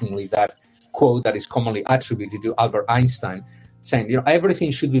have jokingly that quote that is commonly attributed to Albert Einstein, saying, everything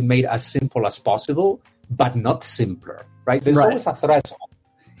should be made as simple as possible, but not simpler, right? There's always a threshold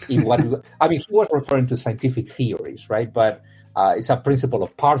in what he was referring to scientific theories, right? But it's a principle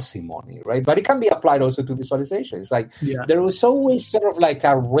of parsimony, right? But it can be applied also to visualization. It's like there is always sort of like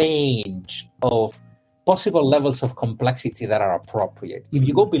a range of possible levels of complexity that are appropriate. If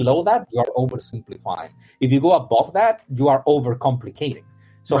you go below that, you are oversimplifying. If you go above that, you are overcomplicating.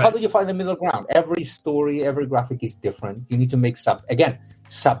 So how do you find the middle ground? Every story, every graphic is different. You need to make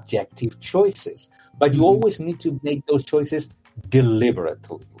subjective choices, but you always need to make those choices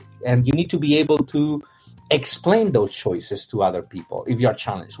deliberately. And you need to be able to explain those choices to other people if you are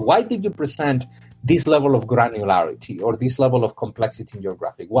challenged. Why did you present this level of granularity or this level of complexity in your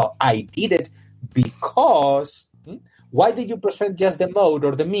graphic? Well, I did it because... Why did you present just the mode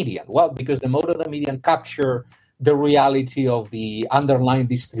or the median? Well, because the mode or the median capture the reality of the underlying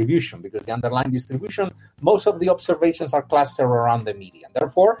distribution, because the underlying distribution, most of the observations are clustered around the median.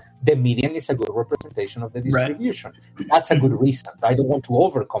 Therefore, the median is a good representation of the distribution. Right. That's a good reason. I don't want to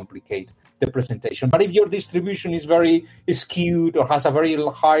overcomplicate the presentation. But if your distribution is very skewed or has a very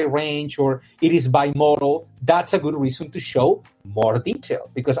high range or it is bimodal, that's a good reason to show more detail,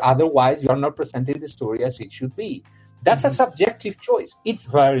 because otherwise you're not presenting the story as it should be. That's a subjective choice. It's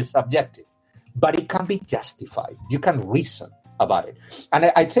very subjective, but it can be justified. You can reason about it.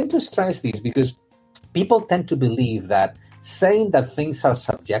 And I tend to stress this because people tend to believe that saying that things are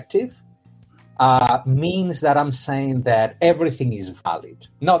subjective means that I'm saying that everything is valid.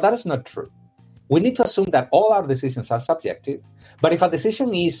 No, that is not true. We need to assume that all our decisions are subjective, but if a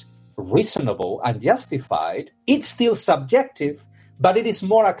decision is reasonable and justified, it's still subjective, but it is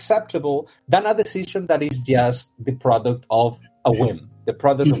more acceptable than a decision that is just the product of a whim, the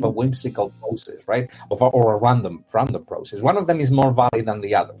product of a whimsical process, right? Or a random process. One of them is more valid than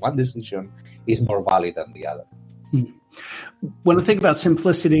the other. One decision is more valid than the other. When I think about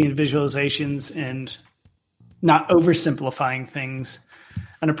simplicity and visualizations and not oversimplifying things,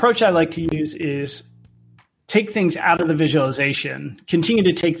 an approach I like to use is take things out of the visualization, continue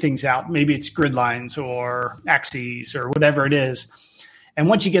to take things out. Maybe it's grid lines or axes or whatever it is. And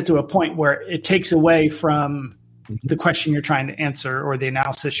once you get to a point where it takes away from the question you're trying to answer or the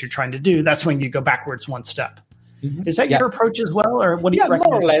analysis you're trying to do, that's when you go backwards one step. Is that your approach as well, or what do you recommend?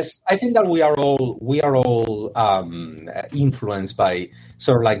 More or less. I think that we are all influenced by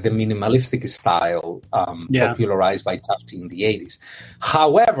sort of like the minimalistic style popularized by Tufte in the 80s.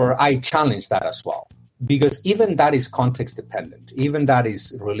 However, I challenge that as well, because even that is context dependent. Even that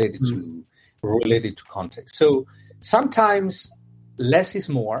is related to context. So sometimes less is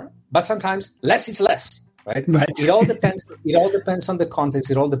more, but sometimes less is less. Right. It all depends. It all depends on the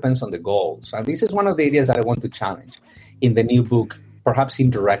context. It all depends on the goals. And this is one of the ideas that I want to challenge in the new book, perhaps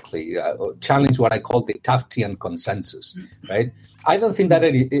indirectly, challenge what I call the Tuftean consensus. Right. I don't think that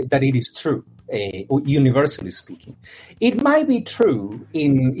it is true, universally speaking. It might be true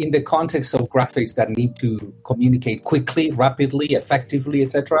in the context of graphics that need to communicate quickly, rapidly, effectively,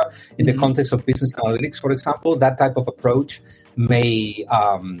 etc. In the context of business analytics, for example, that type of approach may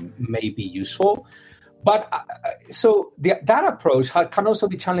be useful. But that approach can also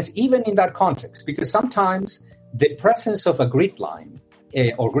be challenged even in that context, because sometimes the presence of a grid line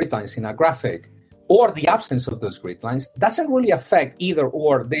or grid lines in a graphic or the absence of those grid lines doesn't really affect either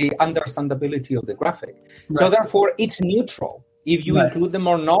or the understandability of the graphic. Right. So therefore, it's neutral. If you include them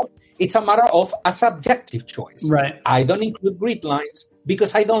or not, it's a matter of a subjective choice. Right. I don't include grid lines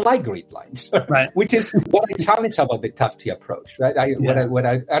because I don't like grid lines, which is what I challenge about the Tufte approach, right? When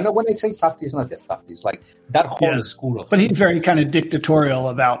I say Tufte, it's not just Tufte; it's like that whole school of. But he's very kind of dictatorial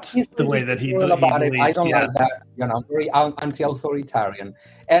about the way that he believes. I don't like that. I'm very anti-authoritarian.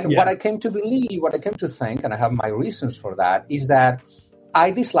 And what I came to believe, what I came to think, and I have my reasons for that, is that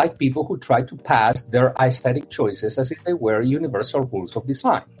I dislike people who try to pass their aesthetic choices as if they were universal rules of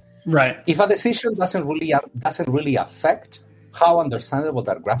design. Right. If a decision doesn't really affect how understandable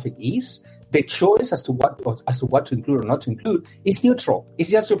that graphic is, the choice as to what to include or not to include is neutral.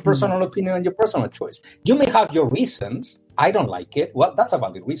 It's just your personal opinion and your personal choice. You may have your reasons. I don't like it. Well, that's a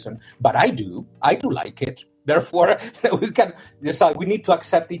valid reason, but I do like it. Therefore, we need to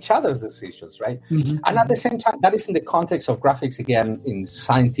accept each other's decisions, right? And at the same time, that is in the context of graphics, again, in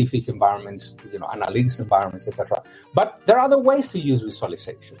scientific environments, analytics environments, etc. But there are other ways to use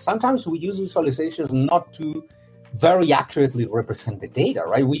visualizations. Sometimes we use visualizations not to very accurately represent the data,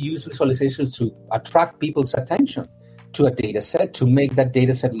 right? We use visualizations to attract people's attention to a data set, to make that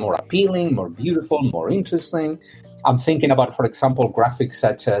data set more appealing, more beautiful, more interesting. I'm thinking about, for example, graphics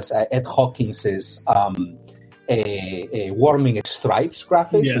such as Ed Hawkins's a warming stripes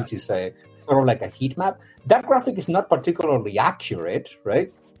graphics, which is sort of like a heat map. That graphic is not particularly accurate,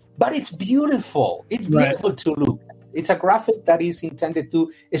 right? But it's beautiful. It's beautiful to look at. It's a graphic that is intended to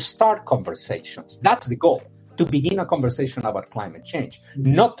start conversations. That's the goal, to begin a conversation about climate change,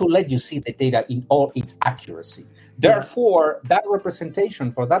 not to let you see the data in all its accuracy. Therefore, that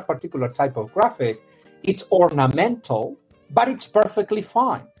representation for that particular type of graphic, it's ornamental, but it's perfectly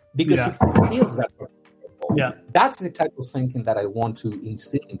fine because it fulfills that purpose. That's the type of thinking that I want to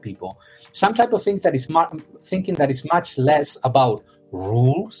instill in people. Some type of thinking that is much less about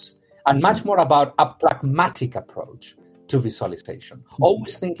rules and much more about a pragmatic approach to visualization.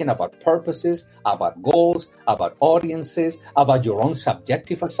 Always thinking about purposes, about goals, about audiences, about your own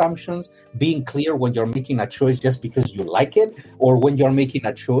subjective assumptions, being clear when you're making a choice just because you like it, or when you're making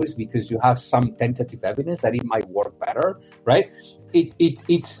a choice because you have some tentative evidence that it might work better, right?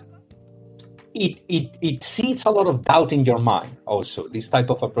 it seeds a lot of doubt in your mind also, this type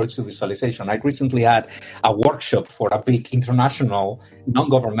of approach to visualization. I recently had a workshop for a big international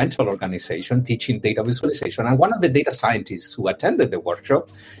non-governmental organization teaching data visualization. And one of the data scientists who attended the workshop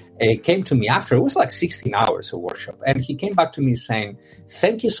came to me after. It was like 16 hours of workshop. And he came back to me saying,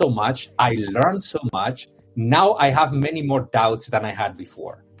 thank you so much. I learned so much. Now I have many more doubts than I had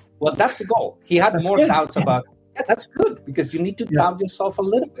before. Well, that's the goal. He had more doubts about, that's good, because you need to doubt yourself a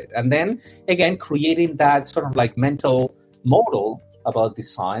little bit. And then, again, creating that sort of like mental model about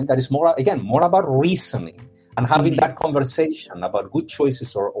design that is more about reasoning and having that conversation about good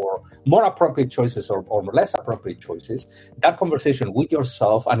choices or more appropriate choices or less appropriate choices, that conversation with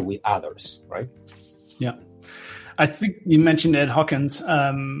yourself and with others, right? Yeah. I think you mentioned Ed Hawkins.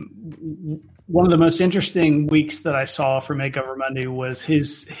 One of the most interesting weeks that I saw from Governmundi was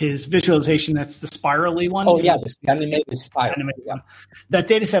his visualization. That's the spirally one. Oh, yeah, the animated spiral. That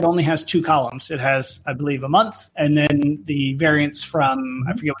data set only has 2 columns. It has, I believe, a month, and then the variance from,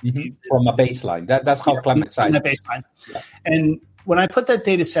 I forget what from a baseline. That's how Clement cited that baseline. Yeah. And when I put that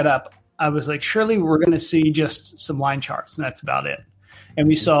data set up, I was like, surely we're going to see just some line charts, and that's about it. And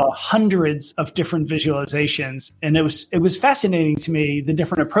we saw hundreds of different visualizations. And it was fascinating to me, the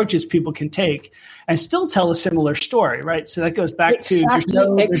different approaches people can take and still tell a similar story, right? So that goes back to there's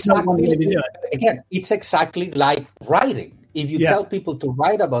no one way to do it. Again, it's exactly like writing. If you tell people to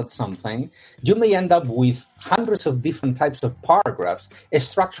write about something, you may end up with hundreds of different types of paragraphs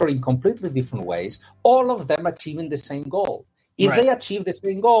structured in completely different ways, all of them achieving the same goal. If they achieve the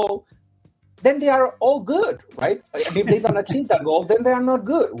same goal, then they are all good, right? And if they don't achieve that goal, then they are not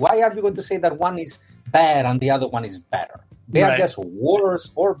good. Why are you going to say that one is bad and the other one is better? They are just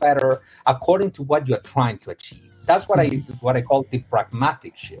worse or better according to what you are trying to achieve. That's what I call the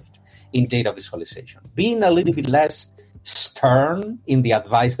pragmatic shift in data visualization. Being a little bit less stern in the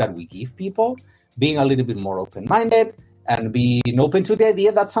advice that we give people, being a little bit more open-minded, and being open to the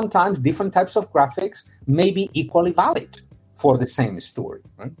idea that sometimes different types of graphics may be equally valid for the same story,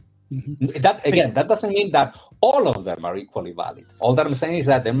 right? That doesn't mean that all of them are equally valid. All that I'm saying is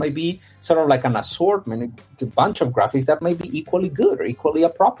that there may be sort of like an assortment, a bunch of graphics that may be equally good or equally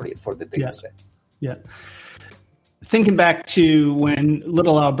appropriate for the data set. Yeah. Thinking back to when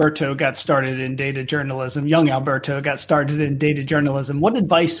little Alberto got started in data journalism, young Alberto got started in data journalism, what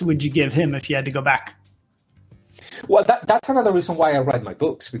advice would you give him if you had to go back? Well, that's another reason why I write my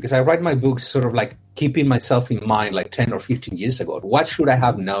books, because I write my books sort of like keeping myself in mind like 10 or 15 years ago. What should I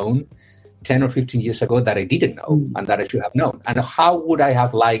have known 10 or 15 years ago that I didn't know and that I should have known? And how would I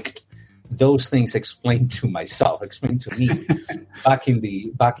have liked those things explained to myself, explained to me back in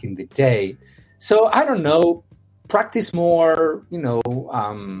the day? So I don't know, practice more,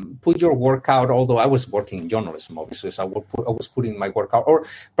 put your work out, although I was working in journalism, obviously, so I was putting my work out, or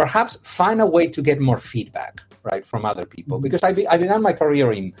perhaps find a way to get more feedback, right, from other people, because I began my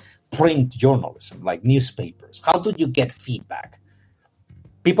career in print journalism, like newspapers. How do you get feedback?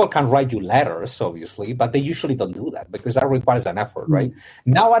 People can write you letters, obviously, but they usually don't do that because that requires an effort, right?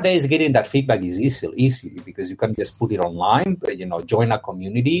 Nowadays, getting that feedback is easy because you can just put it online, join a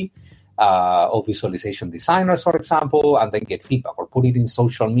community of visualization designers, for example, and then get feedback, or put it in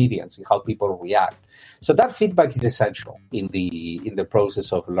social media and see how people react. So that feedback is essential in the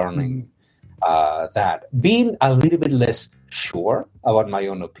process of learning that. Being a little bit less sure about my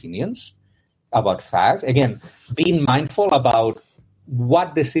own opinions, about facts. Again, being mindful about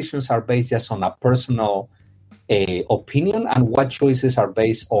what decisions are based just on a personal opinion and what choices are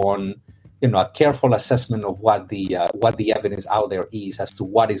based on a careful assessment of what the evidence out there is as to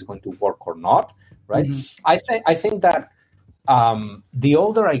what is going to work or not, right? I think that the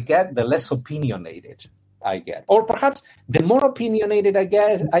older I get, the less opinionated I get, or perhaps the more opinionated I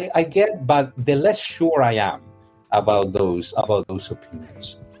get, but the less sure I am about those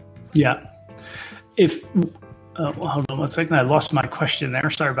opinions. Yeah. Hold on one second. I lost my question there.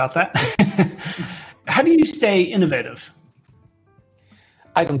 Sorry about that. How do you stay innovative?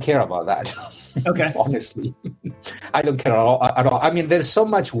 I don't care about that. Okay. Honestly, I don't care at all. I mean, there's so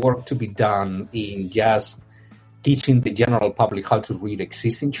much work to be done in just teaching the general public how to read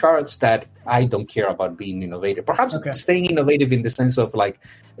existing charts that I don't care about being innovative. Perhaps staying innovative in the sense of like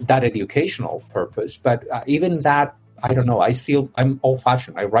that educational purpose. But even that, I don't know. I'm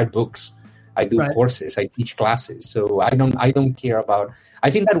old-fashioned. I write books. I do courses. I teach classes. So I don't care about. I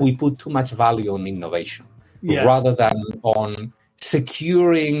think that we put too much value on innovation rather than on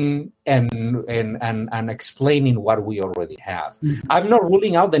securing and explaining what we already have. I'm not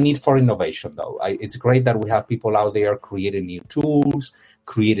ruling out the need for innovation, though. It's great that we have people out there creating new tools,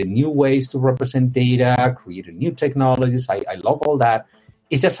 creating new ways to represent data, creating new technologies. I love all that.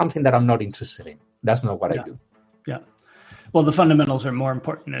 It's just something that I'm not interested in. That's not what I do. Yeah. Well, the fundamentals are more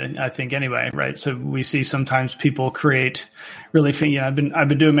important, I think, anyway, right? So we see sometimes people create really, I've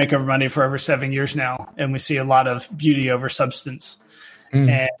been doing Makeover Monday for over 7 years now, and we see a lot of beauty over substance.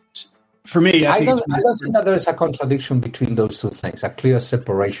 And for me, I don't think that there is a contradiction between those two things, a clear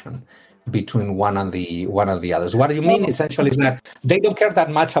separation between one and the others. What you mean essentially is that they don't care that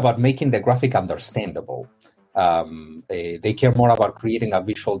much about making the graphic understandable. They care more about creating a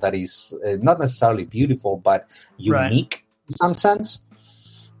visual that is not necessarily beautiful, but unique in some sense.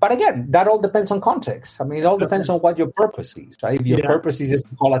 But again, that all depends on context. I mean, it all depends on what your purpose is, right? If your purpose is just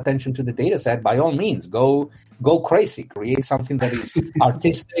to call attention to the data set, by all means, go crazy. Create something that is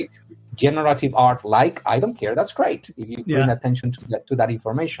artistic, generative art, I don't care. That's great if you bring attention to that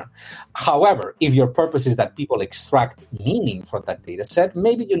information. However, if your purpose is that people extract meaning from that data set,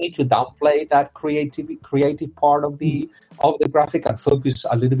 maybe you need to downplay that creative part of the graphic and focus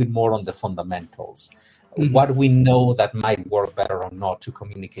a little bit more on the fundamentals. What we know that might work better or not to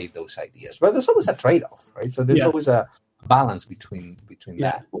communicate those ideas. But there's always a trade-off, right? So there's always a balance between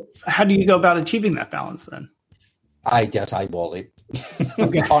that. How do you go about achieving that balance then? I just eyeball it.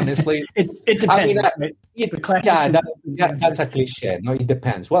 Okay. Honestly, it depends. That's a cliche. No, it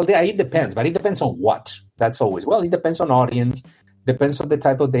depends. Well, it depends, but it depends on what. That's always. Well, it depends on audience, depends on the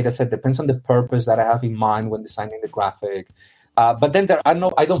type of data set, depends on the purpose that I have in mind when designing the graphic. But then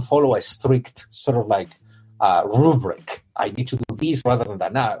I don't follow a strict sort of rubric. I need to do this rather than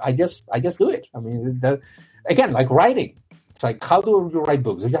that. No, I just do it. I mean, again, like writing. It's like, how do you write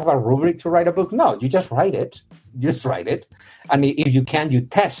books? Do you have a rubric to write a book? No, you just write it. And if you can, you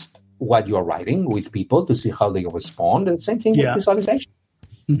test what you're writing with people to see how they respond. And same thing with visualization.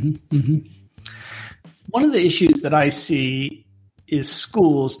 One of the issues that I see is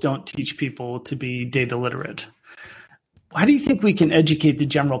schools don't teach people to be data literate. How do you think we can educate the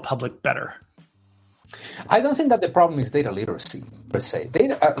general public better? I don't think that the problem is data literacy per se.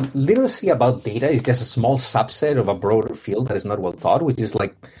 Literacy about data is just a small subset of a broader field that is not well taught, which is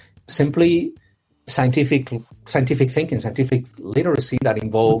simply scientific thinking, scientific literacy that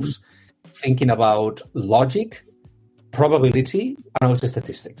involves thinking about logic, probability, and also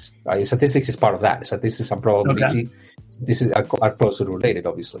statistics. Right? Statistics is part of that. Statistics and probability, this is are closely related,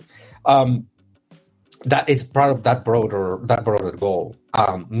 obviously. That is part of that broader goal.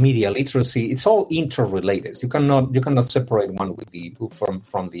 Media literacy, it's all interrelated. You cannot separate one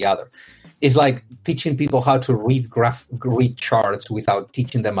from the other. It's like teaching people how to read charts without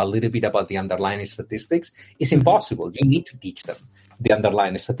teaching them a little bit about the underlying statistics. It's impossible. You need to teach them the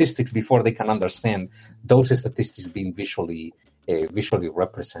underlying statistics before they can understand those statistics being visually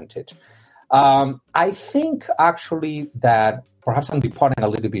represented. I think actually that perhaps I'm departing a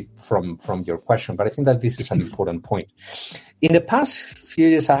little bit from your question, but I think that this is an important point. In the past few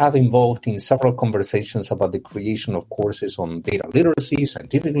years, I have involved in several conversations about the creation of courses on data literacy,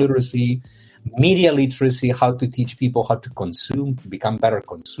 scientific literacy, media literacy, how to teach people how to consume, become better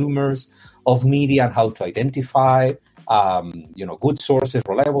consumers of media, and how to identify, good sources,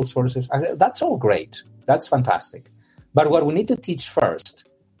 reliable sources. That's all great. That's fantastic. But what we need to teach first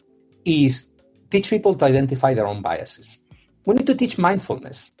is teach people to identify their own biases. We need to teach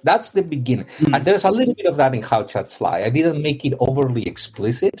mindfulness. That's the beginning. And there's a little bit of that in How Chats Fly. I didn't make it overly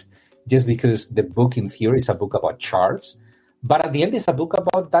explicit just because the book in theory is a book about charts. But at the end, it's a book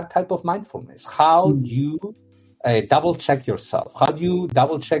about that type of mindfulness. How you double check yourself. How do you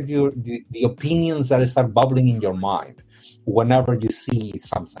double check the opinions that start bubbling in your mind whenever you see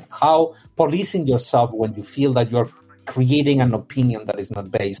something? How policing yourself when you feel that you're creating an opinion that is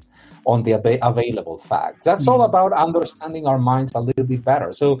not based on the available facts. That's all about understanding our minds a little bit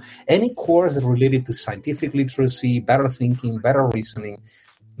better. So any course related to scientific literacy, better thinking, better reasoning,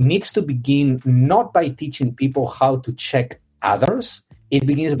 needs to begin not by teaching people how to check others. It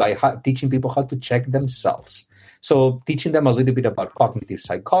begins by teaching people how to check themselves. So teaching them a little bit about cognitive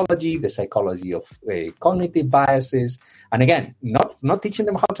psychology, the psychology of cognitive biases. And again, not teaching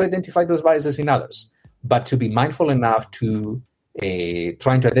them how to identify those biases in others, but to be mindful enough to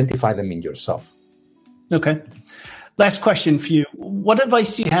trying to identify them in yourself. Okay. Last question for you. What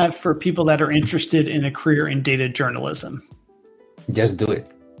advice do you have for people that are interested in a career in data journalism? Just do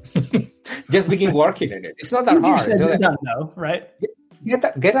it. Just begin working in it. It's not that hard. Said done, though, right?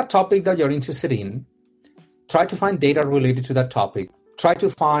 Get a topic that you're interested in. Try to find data related to that topic. Try to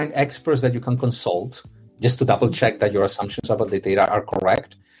find experts that you can consult just to double check that your assumptions about the data are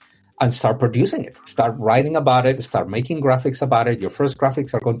correct. And start producing it. Start writing about it. Start making graphics about it. Your first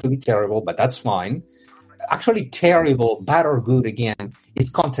graphics are going to be terrible, but that's fine. Actually, terrible, bad or good, again, it's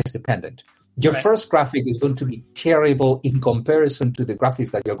context dependent. Your first graphic is going to be terrible in comparison to the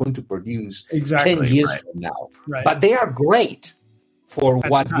graphics that you're going to produce 10 years from now. Right. But they are great for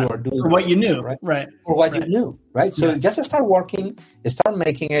what you are doing. For what you knew, right? For what you knew, right? So just start working, start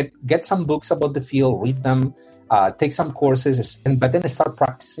making it, get some books about the field, read them, take some courses, but then start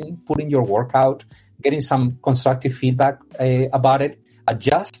practicing, putting your work out, getting some constructive feedback about it,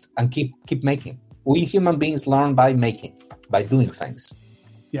 adjust, and keep making. We human beings learn by doing things.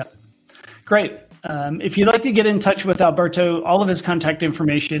 Yeah. Great. If you'd like to get in touch with Alberto, all of his contact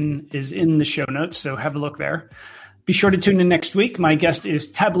information is in the show notes, so have a look there. Be sure to tune in next week. My guest is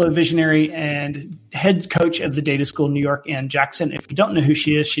Tableau visionary and head coach of the data school in New York, Ann Jackson. If you don't know who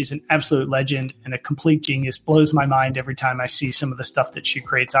she is, she's an absolute legend and a complete genius. Blows my mind every time I see some of the stuff that she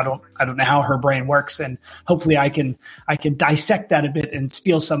creates. I don't know how her brain works, and hopefully I can dissect that a bit and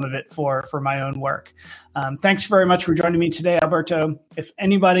steal some of it for my own work. Thanks very much for joining me today, Alberto. If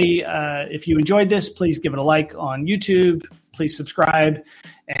you enjoyed this, please give it a like on YouTube. Please subscribe.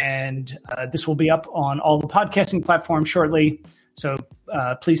 And this will be up on all the podcasting platforms shortly. So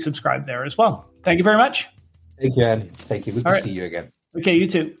please subscribe there as well. Thank you very much. Thank you, Andy. Thank you. Good to see you again. Okay, you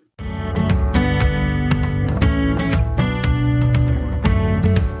too.